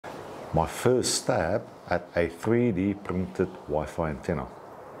My first stab at a 3D printed Wi-Fi antenna.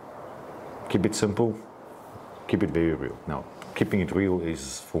 Keep it simple, keep it very real. Now, keeping it real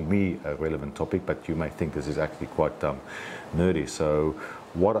is for me a relevant topic, but you may think this is actually quite nerdy. So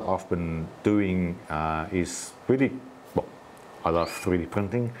what I've been doing is really, well, I love 3D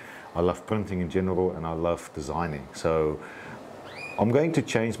printing, I love printing in general, and I love designing. So I'm going to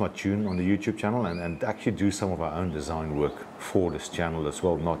change my tune on the YouTube channel and actually do some of our own design work for this channel as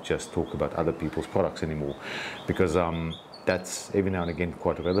well, not just talk about other people's products anymore, because that's every now and again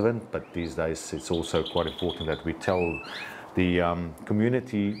quite relevant, but these days it's also quite important that we tell the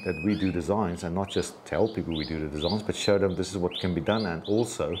community that we do designs, and not just tell people we do the designs, but show them this is what can be done, and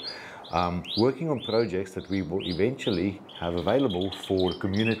also working on projects that we will eventually have available for the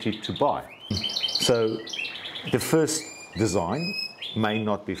community to buy. So the first design may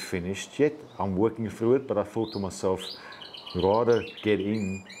not be finished yet. I'm working through it, but I thought to myself, rather get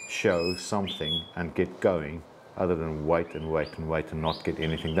in, show something and get going, other than wait and wait and wait and not get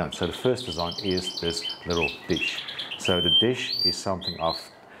anything done. So the first design is this little dish. So the dish is something I've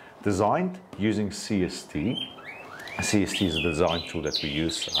designed using CST. CST is a design tool that we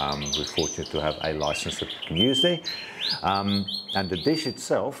use. We're fortunate to have a license that we can use there. And the dish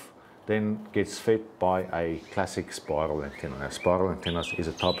itself then gets fed by a classic spiral antenna. Now, spiral antennas is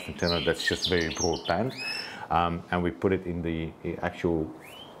a type of antenna that's just very broadband, and we put it in the actual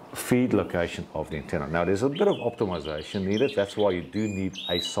feed location of the antenna. Now, there's a bit of optimization needed. That's why you do need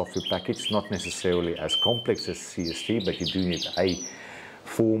a software package, not necessarily as complex as CST, but you do need a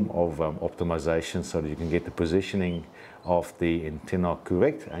form of optimization so that you can get the positioning of the antenna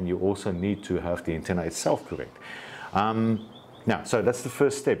correct, and you also need to have the antenna itself correct. Now, so that's the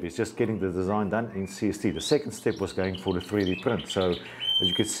first step, is just getting the design done in CST. The second step was going for the 3D print. So as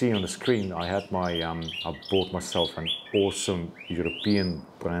you can see on the screen, I had my, I bought myself an awesome European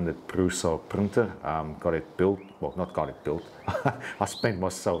branded Prusa printer. Got it built, well, not got it built. I spent a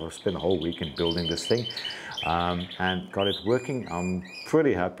whole weekend building this thing and got it working. I'm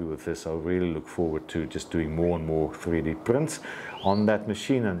pretty happy with this. I really look forward to just doing more and more 3D prints on that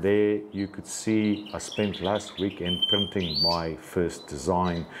machine. And there you could see I spent last weekend printing my first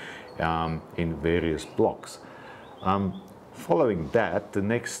design in various blocks. Following that, the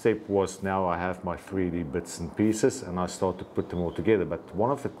next step was, now I have my 3D bits and pieces and I start to put them all together. But one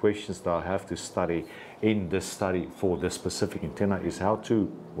of the questions that I have to study in this study for this specific antenna is how to,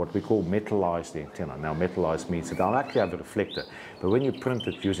 what we call, metalize the antenna. Now, metalize means that I'll actually have a reflector, but when you print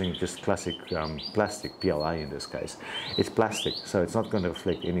it using just classic plastic, PLA in this case, it's plastic, so it's not going to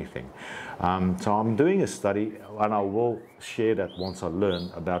reflect anything. So I'm doing a study, and I will share that once I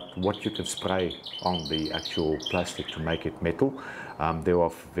learn about what you can spray on the actual plastic to make it metal. There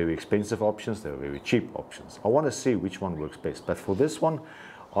are very expensive options, there are very cheap options. I want to see which one works best, but for this one,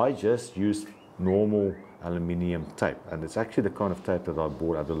 I just used normal aluminium tape, and it's actually the kind of tape that I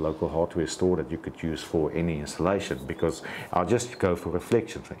bought at the local hardware store that you could use for any installation, because I'll just go for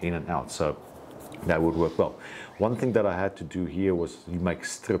reflection in and out, so that would work well. One thing that I had to do here was you make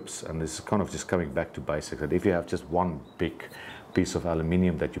strips, and this is kind of just coming back to basics, that if you have just one big piece of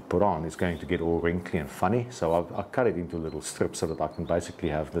aluminium that you put on, it's going to get all wrinkly and funny, so I cut it into little strips so that I can basically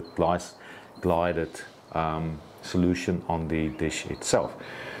have the nice glided solution on the dish itself.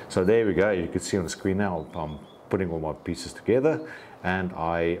 So there we go, you can see on the screen now I'm putting all my pieces together, and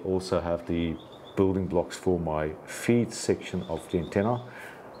I also have the building blocks for my feed section of the antenna.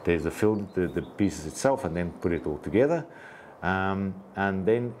 There's the pieces itself, and then put it all together, and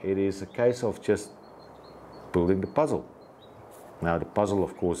then it is a case of just building the puzzle. Now, the puzzle,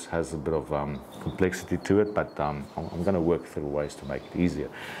 of course, has a bit of complexity to it, but I'm going to work through ways to make it easier.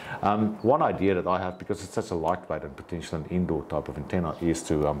 One idea that I have, because it's such a lightweight and potentially an indoor type of antenna, is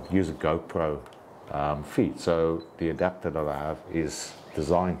to use a GoPro feed. So the adapter that I have is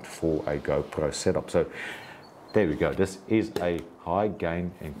designed for a GoPro setup. So there we go. This is a high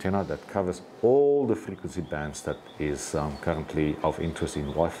gain antenna that covers all the frequency bands that is currently of interest in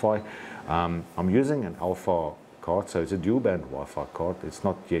Wi-Fi. I'm using an alpha card, so it's a dual band Wi-Fi card. It's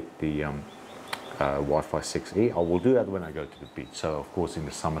not yet the Wi-Fi 6E. I will do that when I go to the beach. So of course in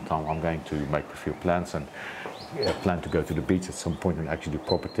the summertime I'm going to make a few plans and plan to go to the beach at some point and actually do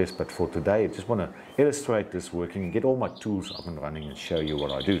proper tests. But for today I just want to illustrate this working and get all my tools up and running and show you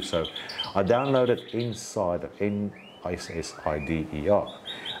what I do. So I downloaded Insider, N-I-S-I-D-E-R.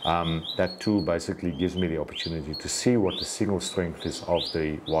 That tool basically gives me the opportunity to see what the signal strength is of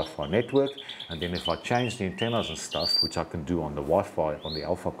the Wi-Fi network, and then if I change the antennas and stuff, which I can do on the Wi-Fi on the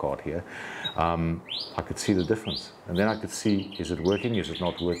Alpha card here, I could see the difference, and then I could see, is it working, is it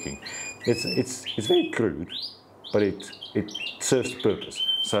not working. It's very crude, but it serves the purpose.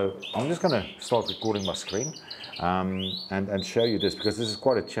 So I'm just going to start recording my screen and show you this, because this is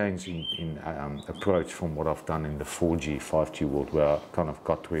quite a change in approach from what I've done in the 4G, 5G world, where I kind of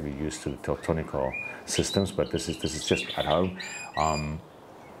got really used to the Teltonica systems, but this is just at home,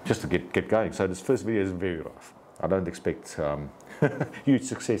 just to get going. So this first video is very rough. I don't expect huge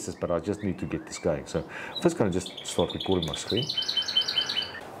successes, but I just need to get this going. So I'm first going to just start recording my screen.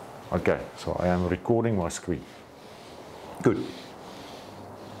 Okay, so I am recording my screen. Good.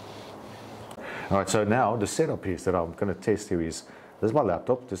 All right, so now the setup is that I'm going to test here is, this is my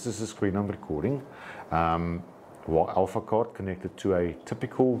laptop, this is the screen I'm recording. Alpha card connected to a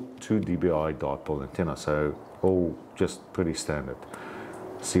typical 2 dBi dipole antenna, so all just pretty standard.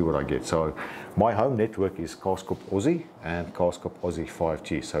 See what I get. So my home network is Cascop Aussie and Cascop Aussie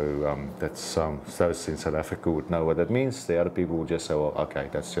 5G. So that's those in South Africa would know what that means. The other people will just say, well, okay,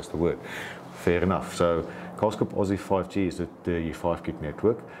 that's just a word. Fair enough. So Cascop Aussie 5G is the 5 gig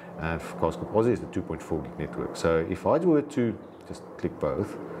network, and Cascop Aussie is the 2.4 gig network. So if I were to just click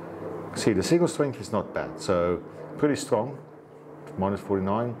both, see the signal strength is not bad. So pretty strong, minus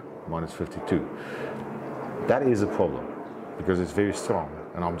 49, minus 52. That is a problem because it's very strong,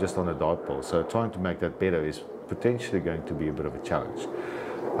 and I'm just on a dipole. So trying to make that better is potentially going to be a bit of a challenge.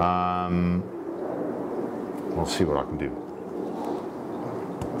 We'll see what I can do.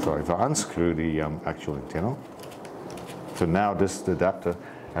 So if I unscrew the actual antenna, so now this adapter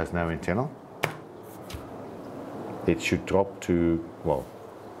has no antenna. It should drop to, well,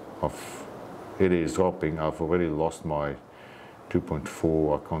 it is dropping. I've already lost my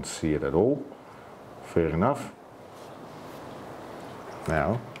 2.4, I can't see it at all. Fair enough.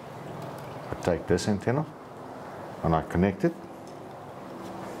 Now, I take this antenna and I connect it.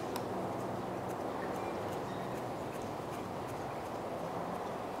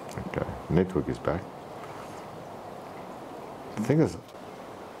 Okay, network is back. The thing is,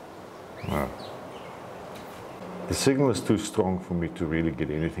 no, the signal is too strong for me to really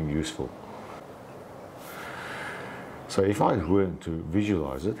get anything useful. So if I were to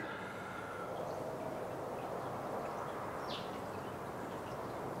visualize it,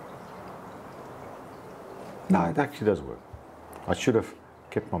 no, it actually does work. I should have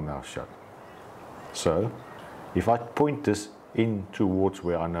kept my mouth shut. So if I point this in towards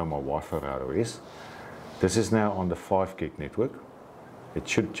where I know my Wi-Fi router is, this is now on the 5 gig network. It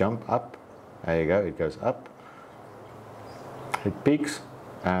should jump up. There you go, it goes up. It peaks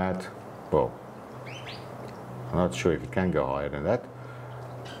at, well, I'm not sure if it can go higher than that.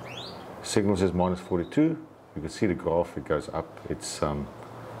 Signal says minus 42. You can see the graph, it goes up. It's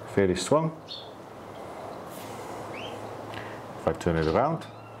fairly strong. If I turn it around,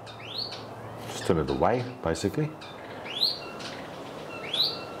 just turn it away, basically,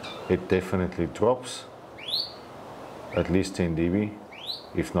 it definitely drops at least 10 dB,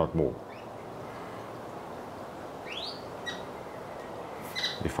 if not more.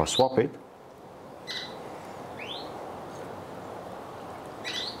 If I swap it,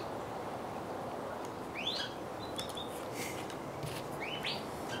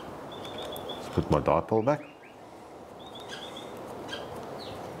 let's put my dipole back.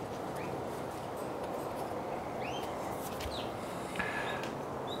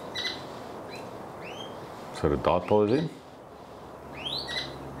 So the dipole is in.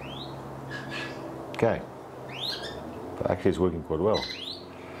 Okay. But actually it's working quite well.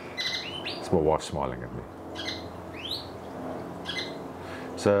 It's my wife smiling at me.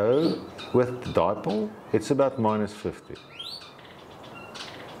 So with the dipole, it's about minus 50.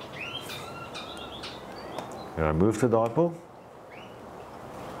 And I move the dipole.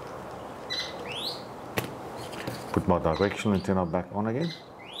 Put my directional antenna back on again.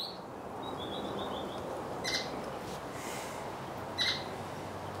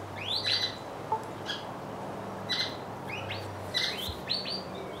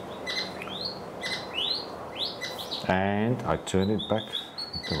 And I turn it back.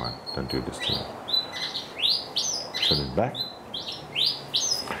 Come on, don't do this to me. Turn it back.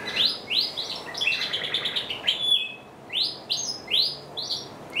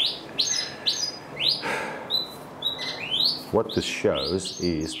 What this shows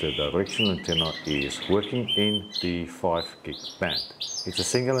is the directional antenna is working in the 5 gig band. It's a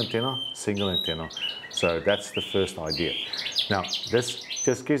single antenna, so that's the first idea. Now, this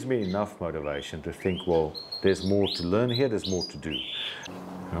just gives me enough motivation to think, well, there's more to learn here, there's more to do.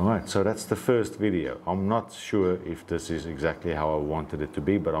 All right, so that's the first video. I'm not sure if this is exactly how I wanted it to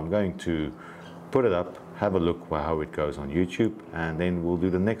be, but I'm going to put it up, have a look how it goes on YouTube, and then we'll do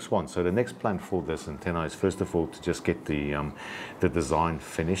the next one. So the next plan for this antenna is first of all to just get the design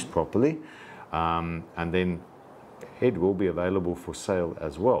finished properly, and then it will be available for sale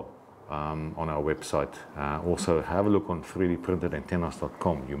as well on our website. Also have a look on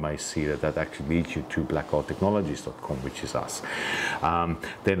 3dprintedantennas.com. You may see that actually leads you to blackarttechnologies.com, which is us.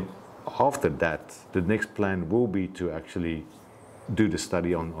 Then after that, the next plan will be to actually do the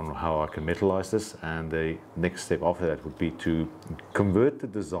study on how I can metalize this, and the next step after that would be to convert the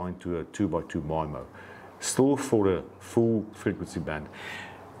design to a 2x2 MIMO, still for a full frequency band.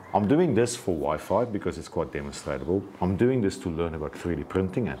 I'm doing this for Wi-Fi because it's quite demonstratable. I'm doing this to learn about 3D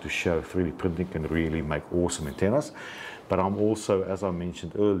printing and to show 3D printing can really make awesome antennas. But I'm also, as I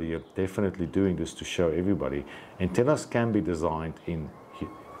mentioned earlier, definitely doing this to show everybody antennas can be designed in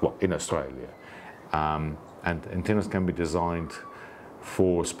Australia. And antennas can be designed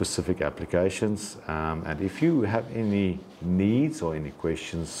for specific applications, and if you have any needs or any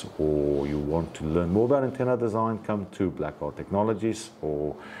questions, or you want to learn more about antenna design, come to Black Art Technologies,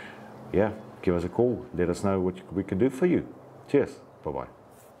 or give us a call. Let us know what we can do for you. Cheers. Bye-bye.